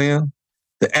 you know what I'm saying?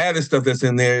 The added stuff that's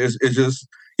in there is just,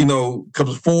 you know,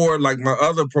 because before, like my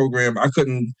other program, I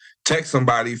couldn't text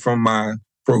somebody from my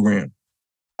program.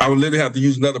 I would literally have to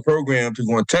use another program to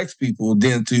go and text people,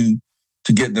 then to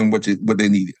get them what they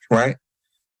needed, right?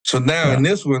 So now in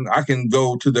this one, I can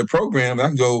go to the program and I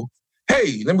can go,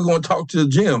 hey, let me go and talk to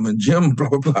Jim, and Jim, blah,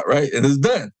 blah, blah, right? And it's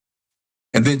done.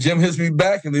 And then Jim hits me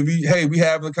back and then we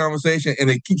have a conversation,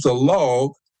 and it keeps a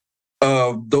log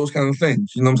of those kind of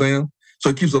things. You know what I'm saying? So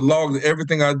it keeps a log of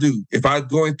everything I do. If I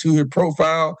go into his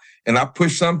profile and I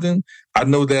push something, I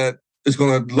know that it's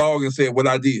going to log and say what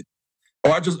I did.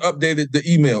 Or I just updated the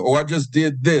email, or I just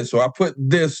did this, or I put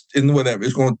this in whatever.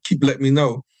 It's going to keep letting me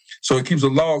know. So it keeps a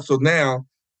log. So now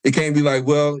it can't be like,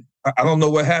 well, I don't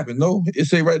know what happened. No, it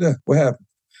say right there what happened.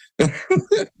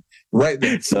 Right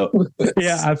there. So,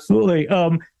 yeah, absolutely.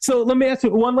 So let me ask you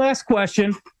one last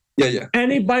question. Yeah, yeah.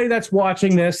 Anybody that's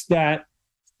watching this that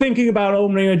thinking about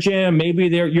opening a gym, maybe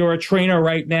you're a trainer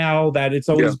right now, that it's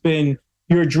always been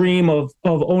your dream of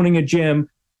owning a gym.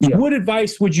 Yeah. What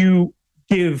advice would you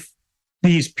give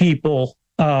these people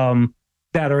that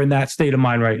are in that state of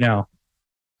mind right now?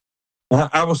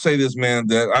 I will say this, man,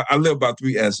 that I live by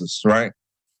 3 S's, right?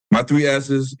 My 3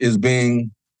 S's is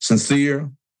being sincere,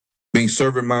 being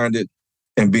servant-minded,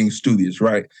 and being studious,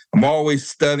 right? I'm always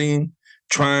studying,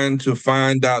 trying to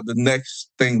find out the next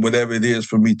thing, whatever it is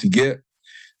for me to get.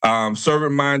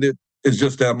 Servant-minded is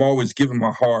just that I'm always giving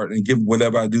my heart and giving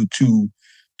whatever I do to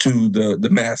the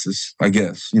masses, I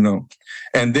guess, you know.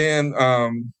 And then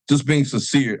just being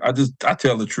sincere. I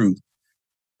tell the truth.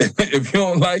 If you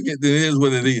don't like it, then it is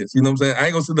what it is. You know what I'm saying? I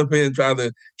ain't gonna sit up here and try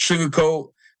to sugarcoat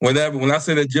whatever. When I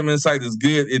say that Gym Insight is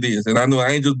good, it is. And I know I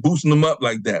ain't just boosting them up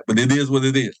like that, but it is what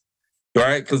it is.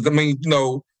 Right? Because, I mean, you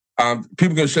know,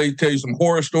 people can tell you some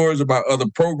horror stories about other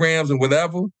programs and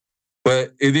whatever,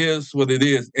 but it is what it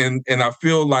is. And I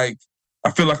feel like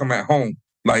I'm at home.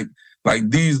 Like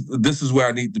this is where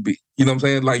I need to be. You know what I'm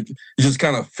saying? Like, it just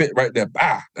kind of fit right there.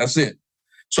 That's it.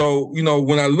 So, you know,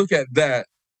 when I look at that,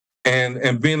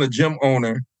 and being a gym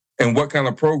owner and what kind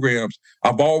of programs,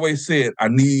 I've always said I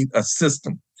need a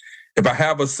system. If I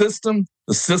have a system,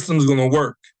 the system's going to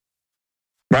work,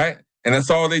 right? And that's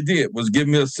all they did was give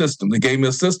me a system. They gave me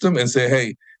a system and said,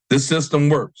 hey, this system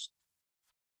works.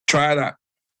 Try it out.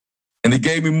 And they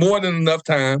gave me more than enough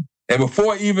time. And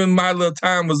before even my little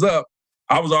time was up,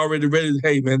 I was already ready to,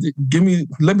 hey, man,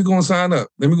 let me go and sign up.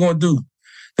 Let me go and do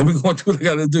what I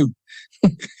got to do.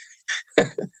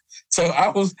 So I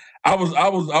was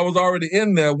already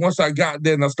in there. Once I got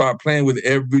there and I started playing with it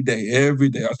every day.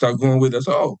 I started going with it. I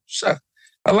said, oh, shit,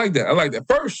 I like that.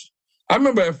 First, I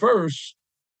remember at first,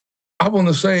 I want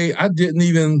to say I kind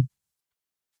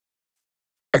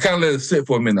of let it sit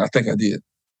for a minute. I think I did.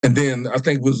 And then I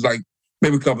think it was like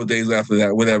maybe a couple of days after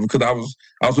that, whatever, because I was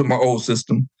with my old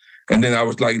system. And then I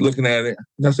was like looking at it.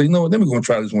 And I said, you know what, let me go and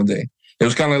try this one day. It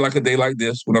was kind of like a day like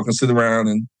this when I can sit around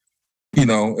and, you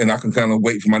know, and I can kind of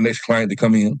wait for my next client to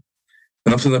come in.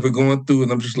 And I'm sitting up and going through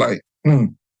and I'm just like,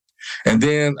 And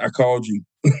then I called you.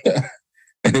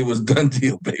 And it was done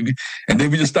deal, baby. And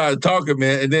then we just started talking,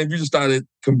 man. And then we just started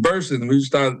conversing. And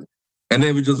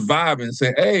then we just vibing and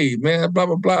saying, hey, man, blah,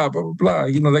 blah, blah, blah, blah, blah.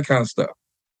 You know, that kind of stuff.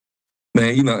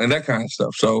 Man, you know, and that kind of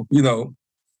stuff. So, you know,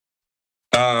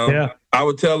 I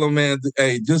would tell them, man,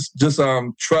 hey, just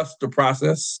trust the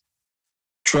process.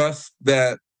 Trust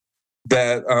that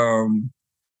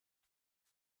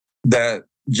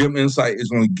Gym Insight is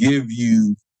going to give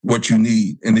you what you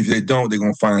need. And if they don't, they're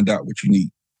going to find out what you need,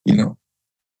 you know?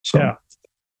 So. Yeah.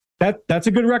 That's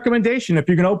a good recommendation. If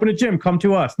you're going to open a gym, come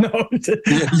to us. No.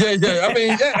 Yeah. I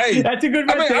mean, hey. That's a good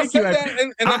one. I said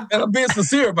that, and I'm being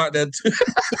sincere about that, too.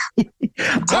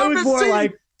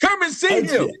 Come and see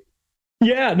him.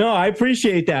 Yeah, no, I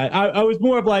appreciate that. I was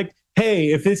more of like,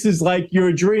 hey, if this is like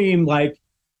your dream, like,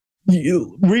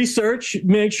 you research,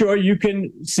 make sure you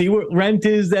can see what rent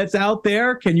is that's out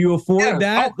there. Can you afford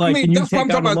that? Like, can you take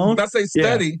out a loan? When I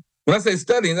say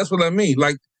studying, that's what I mean.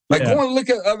 Like go and look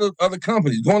at other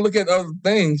companies, go and look at other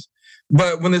things.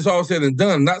 But when it's all said and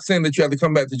done, not saying that you have to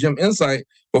come back to Gym Insight,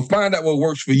 but find out what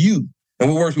works for you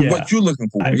and what works for what you're looking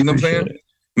for. You know what I'm saying?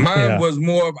 Mine was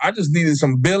more of, I just needed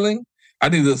some billing. I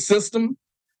needed a system,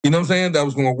 you know what I'm saying, that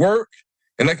was going to work.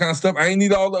 And that kind of stuff. I ain't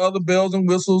need all the other bells and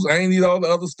whistles. I ain't need all the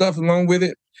other stuff along with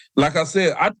it. Like I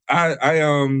said, I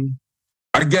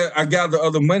gather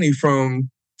other money from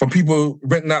people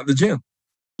renting out the gym,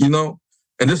 you know.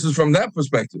 And this is from that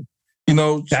perspective, you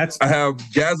know. I have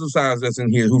Jazzercise that's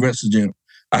in here who rents the gym.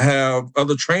 I have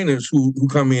other trainers who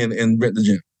come in and rent the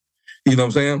gym. You know what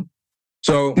I'm saying?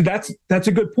 So that's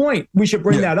a good point. We should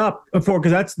bring that up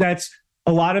because that's.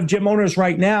 A lot of gym owners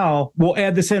right now, we'll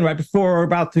add this in right before we're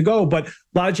about to go, but a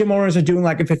lot of gym owners are doing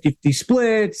like a 50-50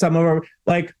 split. Some of them,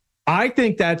 like, I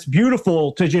think that's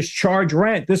beautiful to just charge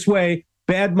rent. This way,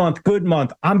 bad month, good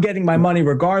month, I'm getting my money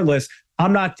regardless.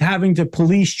 I'm not having to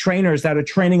police trainers that are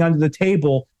training under the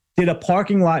table, did a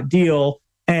parking lot deal,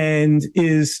 and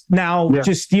is now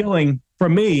just stealing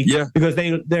from me because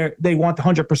they want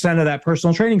 100% of that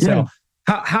personal training sale.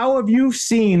 How have you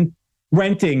seen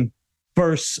renting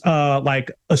versus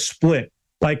like a split?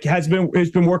 Like, it's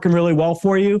been working really well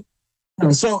for you?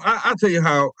 So I'll tell you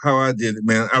how I did it,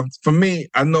 man. For me,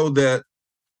 I know that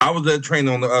I was that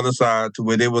trainer on the other side to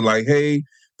where they were like, hey,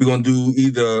 we're going to do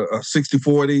either a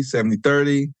 60-40,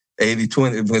 70-30,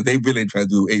 80-20. They really ain't trying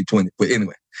to do 80-20. But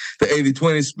anyway, the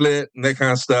 80-20 split and that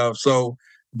kind of stuff. So,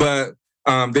 but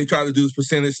they try to do this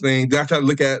percentage thing. Then I try to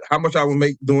look at how much I would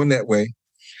make doing that way.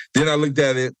 Then I looked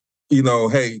at it,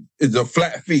 hey, it's a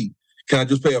flat fee. Can I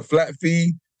just pay a flat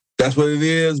fee? That's what it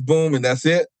is, boom, and that's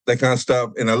it, that kind of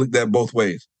stuff. And I looked at it both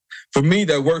ways. For me,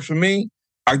 that works for me.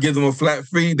 I give them a flat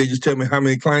fee. They just tell me how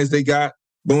many clients they got.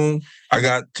 Boom, I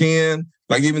got 10.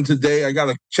 Like even today, I got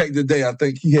a check today. I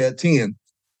think he had 10.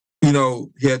 He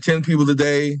had 10 people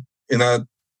today, and I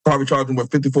probably charged him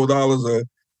 $54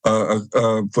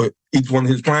 for each one of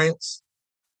his clients.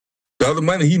 The other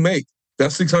money he made,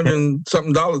 that's $600 and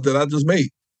something that I just made.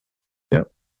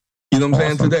 Yep. You know what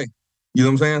I'm saying, today? You know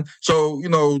what I'm saying? So,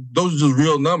 those are just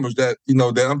real numbers that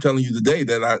I'm telling you today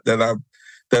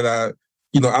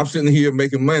I'm sitting here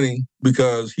making money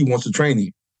because he wants to train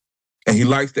you. And he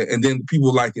likes that. And then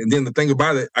people like it. And then the thing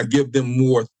about it, I give them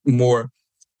more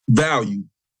value.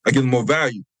 I give them more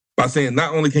value by saying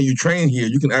not only can you train here,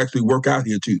 you can actually work out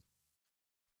here too.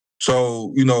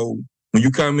 So, when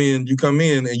you come in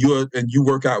and you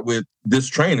work out with this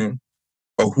trainer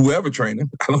or whoever trainer,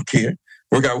 I don't care.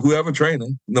 Work out with whoever trainer,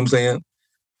 you know what I'm saying?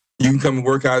 You can come and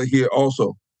work out here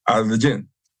also, out of the gym.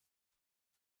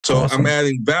 So awesome. I'm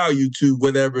adding value to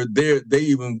whatever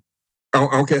I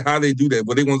don't care how they do that.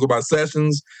 Whether they want to go by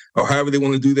sessions or however they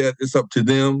want to do that, it's up to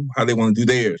them how they want to do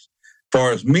theirs. As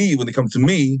far as me, when it comes to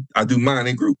me, I do mine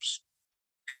in groups.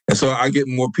 And so I get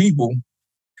more people,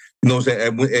 at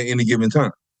any given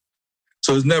time.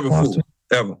 So it's never full,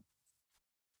 ever.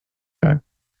 Okay.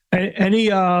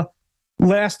 Any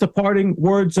last departing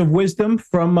words of wisdom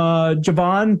from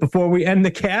Jovon before we end the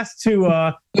cast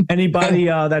to anybody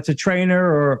that's a trainer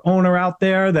or owner out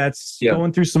there that's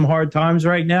going through some hard times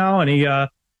right now? Any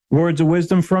words of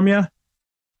wisdom from you?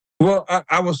 Well,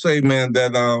 I would say, man,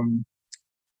 that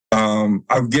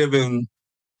I've given,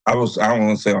 I don't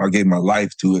want to say I gave my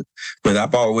life to it, but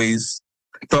I've always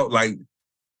felt like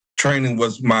training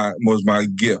was my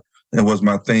gift and was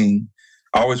my thing.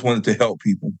 I always wanted to help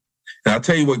people. And I'll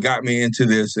tell you what got me into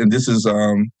this, and this is,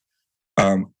 I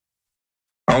don't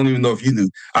even know if you knew.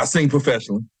 I sing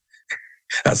professionally.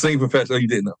 You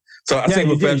didn't know. So I sing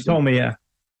professionally. You told me, yeah.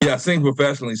 Yeah, I sing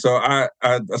professionally. So I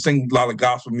sing a lot of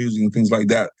gospel music and things like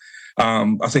that.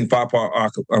 I sing 5-part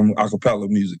acapella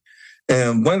music.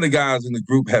 And one of the guys in the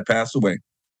group had passed away.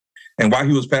 And while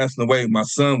he was passing away, my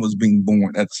son was being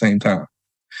born at the same time.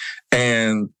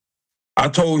 And I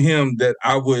told him that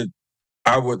I would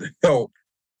help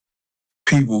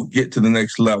people get to the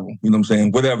next level, you know what I'm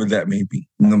saying? Whatever that may be, you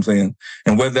know what I'm saying?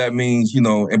 And what that means,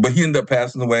 but he ended up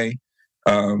passing away,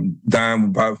 dying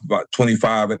about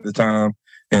 25 at the time.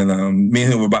 And me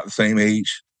and him were about the same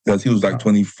age because he was like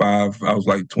 25. I was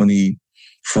like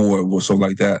 24 or so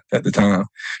like that at the time.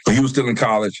 But he was still in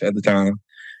college at the time.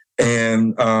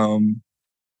 And I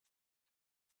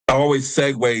always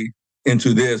segue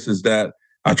into this is that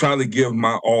I try to give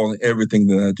my all in everything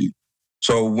that I do.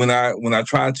 So when I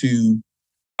try to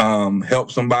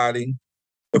help somebody,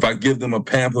 if I give them a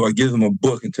pamphlet or I give them a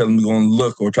book and tell them to go and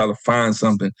look or try to find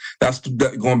something, that's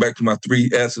going back to my 3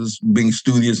 S's, being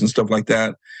studious and stuff like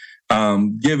that.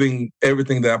 Giving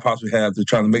everything that I possibly have to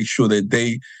try to make sure that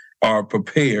they are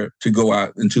prepared to go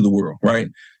out into the world, right?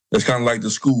 It's kind of like the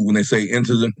school when they say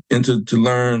enter to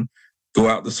learn, go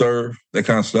out to serve, that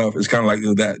kind of stuff. It's kind of like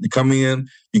that. You come in,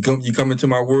 you come into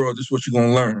my world, this is what you're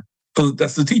going to learn. Because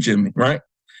that's the teacher in me, right?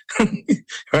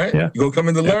 Right? Yeah. You're going to come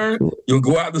in to learn, you're going to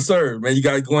go out to serve, man. You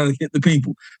got to go in and hit the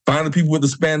people. Find the people with the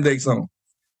spandex on.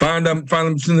 Find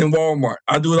them sitting in Walmart.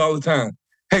 I do it all the time.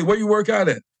 Hey, where you work out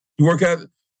at? You work out?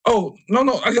 Oh,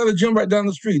 no, I got a gym right down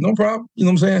the street. No problem. You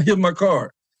know what I'm saying? Here's my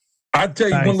card. I tell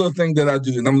you one little thing that I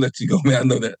do, and I'm going to let you go, man. I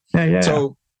know that. Yeah.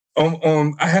 So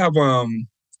I have,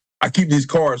 I keep these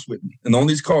cards with me. And on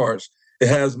these cards, it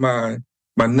has my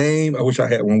name. I wish I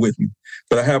had one with me.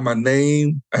 But I have my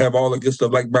name. I have all the good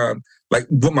stuff, like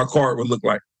what my card would look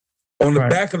like. On the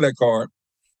back of that card,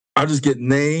 I just get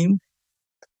name,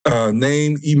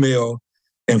 email,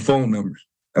 and phone numbers.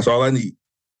 That's all I need.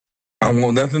 I don't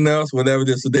want nothing else, whatever it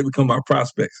is, so they become my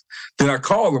prospects. Then I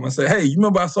call them. I say, hey, you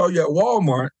remember I saw you at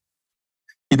Walmart?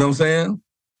 You know what I'm saying?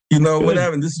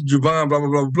 Whatever. And this is Jovon, blah, blah,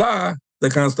 blah, blah,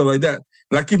 that kind of stuff like that.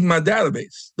 And I keep in my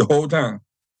database the whole time.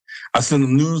 I send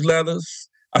them newsletters.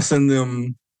 I send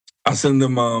them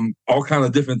all kind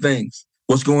of different things.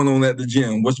 What's going on at the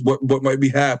gym? What might be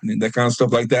happening? That kind of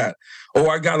stuff like that. Or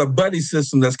I got a buddy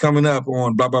system that's coming up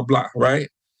on blah, blah, blah, right?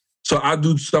 So I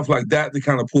do stuff like that to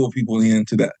kind of pull people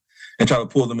into that and try to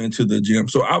pull them into the gym.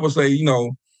 So I would say,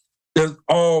 there's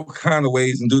all kind of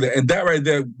ways to do that. And that right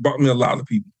there brought me a lot of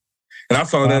people. And I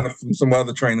saw that from some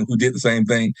other trainer who did the same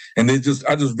thing. And I just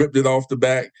ripped it off the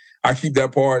back. I keep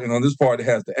that part. And on this part, it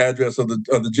has the address of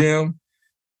the gym,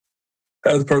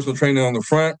 has a personal trainer on the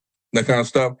front, that kind of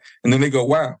stuff. And then they go,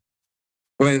 wow,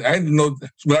 mean, I didn't know.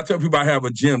 When I tell people I have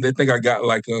a gym, they think I got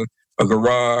like a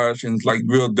garage and it's like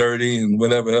real dirty and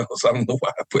whatever else. I don't know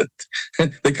why, but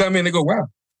they come in, they go, wow,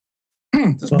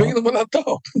 it's bigger than what I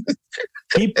thought.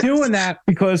 Keep doing that,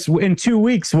 because in 2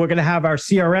 weeks, we're going to have our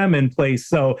CRM in place.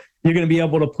 So you're going to be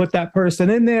able to put that person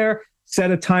in there, set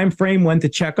a time frame when to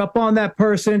check up on that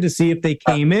person to see if they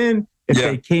came in. If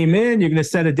they came in, you're going to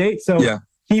set a date. So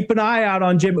keep an eye out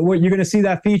on Jim. You're going to see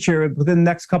that feature within the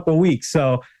next couple of weeks.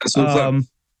 So,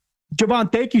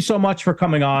 Jovon, thank you so much for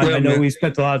coming on. I know we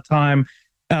spent a lot of time,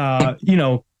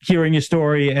 hearing your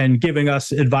story and giving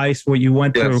us advice, what you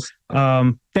went through.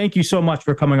 Thank you so much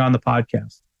for coming on the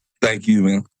podcast. Thank you,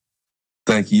 man.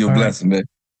 Thank you. You're a blessing, man.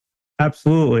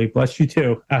 Absolutely. Bless you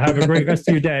too. Have a great rest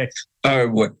of your day. All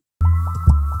right, boy.